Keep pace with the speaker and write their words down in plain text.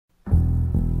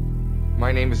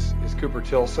My name is Cooper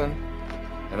Tilson,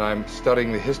 and I'm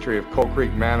studying the history of Coal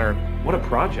Creek Manor. What a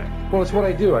project. Well, it's what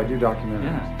I do. I do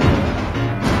documentaries.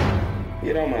 Yeah.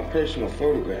 You know, my personal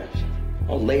photographs,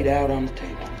 all laid out on the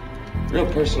table. Real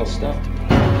personal stuff to me.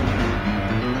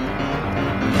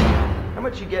 How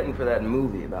much you getting for that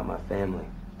movie about my family?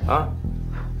 Huh?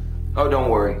 Oh,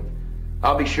 don't worry.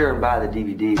 I'll be sure and buy the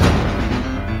DVD.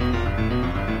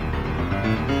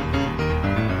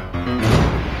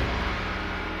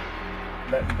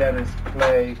 Let Dennis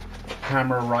play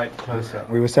camera right close up.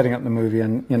 We were setting up the movie,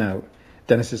 and you know,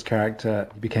 Dennis's character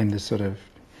became this sort of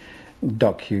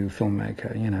docu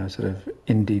filmmaker, you know, sort of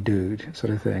indie dude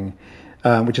sort of thing,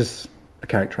 which is a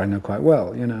character I know quite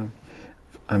well. You know,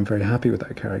 I'm very happy with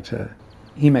that character.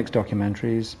 He makes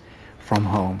documentaries from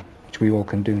home, which we all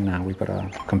can do now. We've got our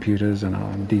computers and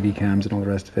our DV cams and all the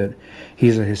rest of it.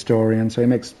 He's a historian, so he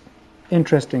makes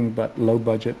interesting but low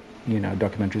budget, you know,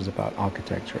 documentaries about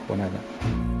architecture or whatever.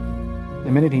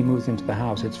 The minute he moves into the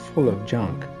house, it's full of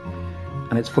junk,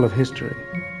 and it's full of history.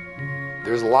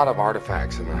 There's a lot of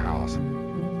artifacts in the house.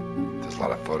 There's a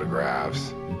lot of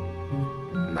photographs,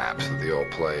 maps of the old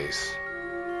place,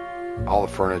 all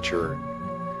the furniture,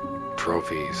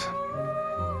 trophies.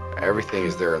 Everything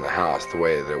is there in the house the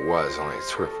way that it was, only it's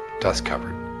sort of dust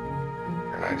covered.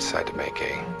 And I decided to make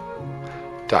a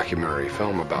documentary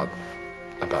film about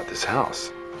this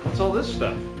house. What's all this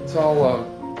stuff? It's all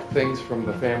things from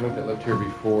the family that lived here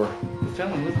before. The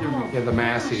family lived here before? Yeah, the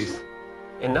Masseys.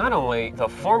 And not only the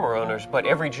former owners, but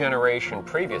every generation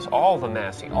previous, all the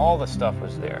Massey, all the stuff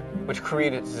was there, which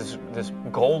created this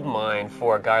gold mine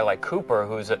for a guy like Cooper,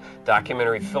 who's a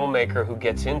documentary filmmaker who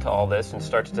gets into all this and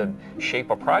starts to shape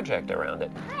a project around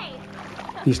it.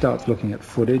 He starts looking at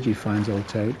footage. He finds old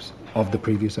tapes of the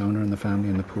previous owner and the family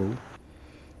in the pool.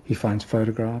 He finds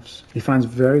photographs. He finds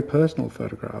very personal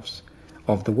photographs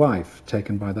of the wife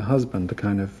taken by the husband, the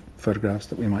kind of photographs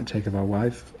that we might take of our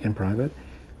wife in private.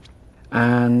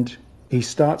 And he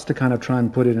starts to kind of try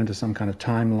and put it into some kind of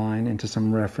timeline, into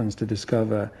some reference to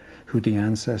discover who the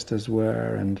ancestors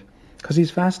were, and because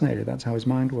he's fascinated, that's how his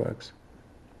mind works.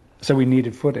 So we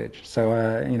needed footage.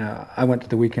 So, you know, I went to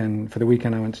the weekend, for the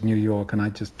weekend I went to New York, and I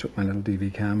just took my little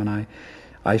DV cam, and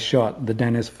I shot the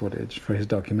Dennis footage for his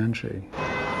documentary.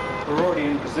 We're already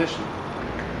in position.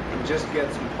 We'll just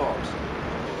get some pops.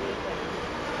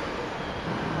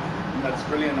 And that's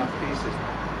really enough pieces.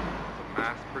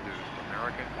 Mass-produced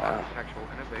American architectural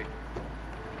innovation.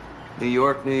 New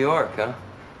York, New York, huh?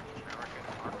 American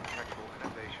architectural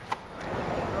innovation.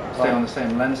 Stay on the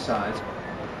same lens size.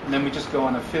 And then we just go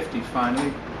on a 50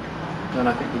 finally. Then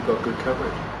I think we've got good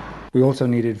coverage. We also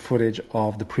needed footage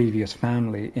of the previous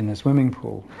family in the swimming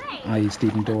pool, i.e.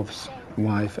 Stephen Dorff's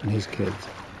wife and his kids,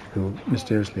 who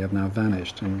mysteriously have now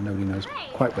vanished and nobody knows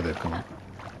quite where they've gone.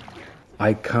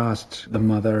 I cast the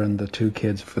mother and the two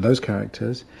kids for those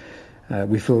characters.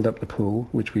 We filled up the pool,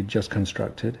 which we'd just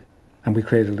constructed, and we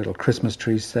created a little Christmas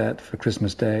tree set for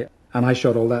Christmas Day, and I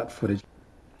shot all that footage.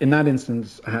 In that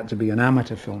instance, I had to be an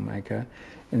amateur filmmaker.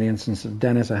 In the instance of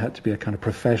Dennis, I had to be a kind of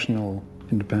professional,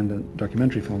 independent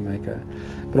documentary filmmaker,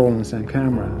 but all on the same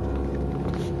camera.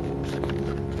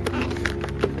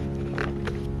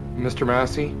 Mr.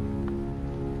 Massey?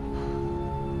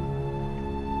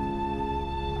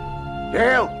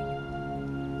 Dale,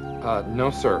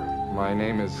 No, sir. My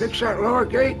name is... fix that lower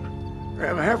gate.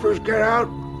 Them heifers get out.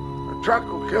 The truck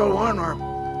will kill one, or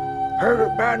hurt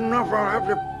it bad enough I'll have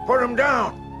to put him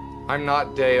down. I'm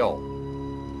not Dale.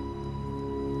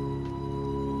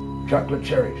 Chocolate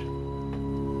cherries.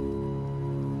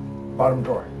 Bottom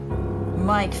drawer.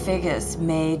 Mike Figgis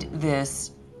made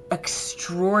this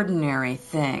extraordinary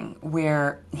thing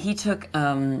where he took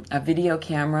a video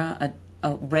camera,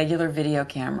 a regular video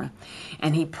camera,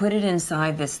 and he put it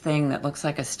inside this thing that looks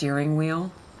like a steering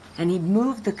wheel, and he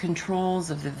moved the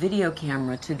controls of the video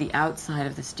camera to the outside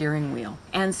of the steering wheel.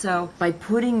 And so by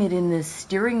putting it in this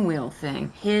steering wheel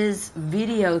thing, his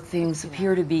video things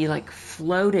appear to be like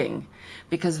floating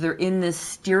because they're in this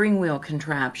steering wheel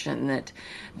contraption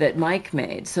that Mike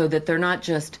made, so that they're not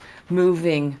just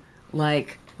moving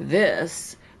like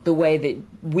this, the way that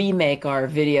we make our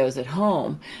videos at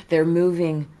home. They're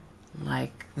moving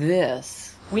like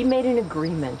this. We made an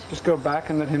agreement. Just go back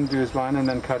and let him do his line and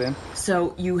then cut in.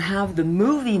 So you have the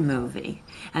movie,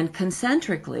 and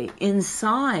concentrically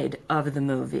inside of the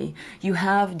movie, you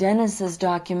have Dennis's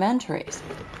documentaries.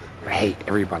 Hey,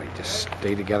 everybody, just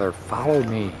stay together. Follow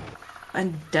me.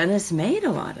 And Dennis made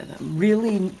a lot of them,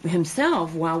 really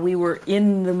himself, while we were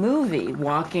in the movie,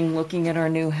 walking, looking at our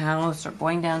new house, or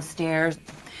going downstairs.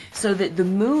 So that the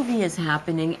movie is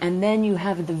happening, and then you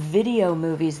have the video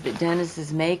movies that Dennis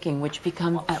is making, which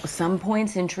become at some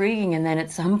points intriguing, and then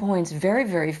at some points very,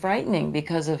 very frightening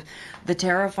because of the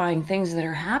terrifying things that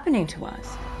are happening to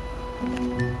us.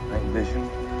 Night vision.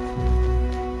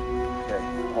 Okay,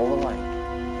 hold the light.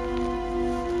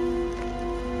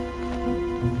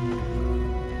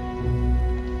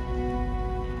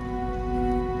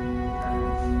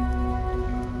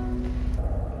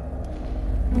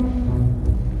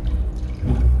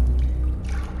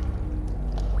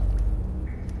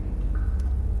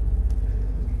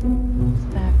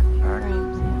 Back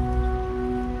frames, yeah.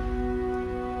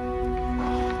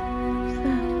 What's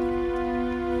that?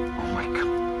 Oh my God.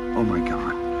 Oh my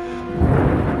God.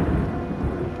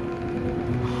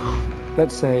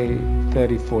 Let's say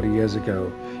 30, 40 years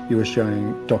ago, you were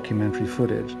showing documentary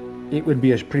footage. It would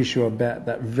be a pretty sure bet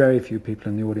that very few people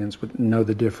in the audience would know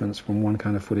the difference from one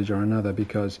kind of footage or another,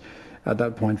 because at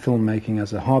that point, filmmaking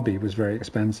as a hobby was very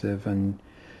expensive and,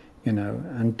 you know,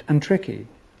 and tricky.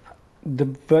 There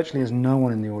virtually is no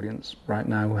one in the audience right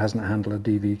now who hasn't handled a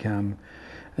DV cam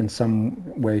in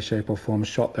some way, shape, or form,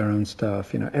 shot their own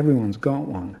stuff. You know, everyone's got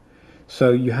one. So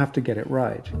you have to get it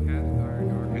right.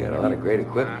 We got a lot of great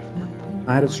equipment.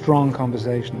 I had a strong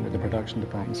conversation with the production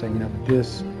department saying, you know,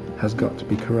 this has got to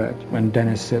be correct. When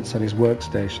Dennis sits at his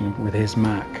workstation with his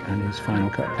Mac and his Final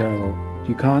Cut Pro,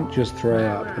 you can't just throw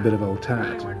out a bit of old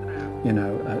tat. You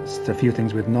know, it's a few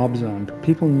things with knobs on.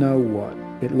 People know what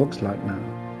it looks like now.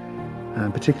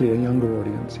 Particularly a younger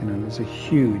audience, you know, there's a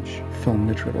huge film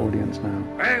literate audience now.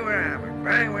 Bang what happened,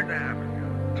 bang what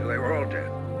happened, till they were all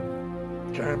dead.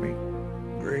 Sammy,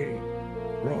 Grady,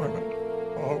 Royman,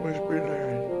 always be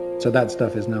there. So that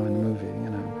stuff is now in the movie, you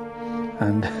know,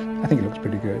 and I think it looks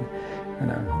pretty good, you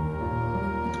know.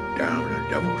 Down the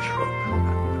devil's throat.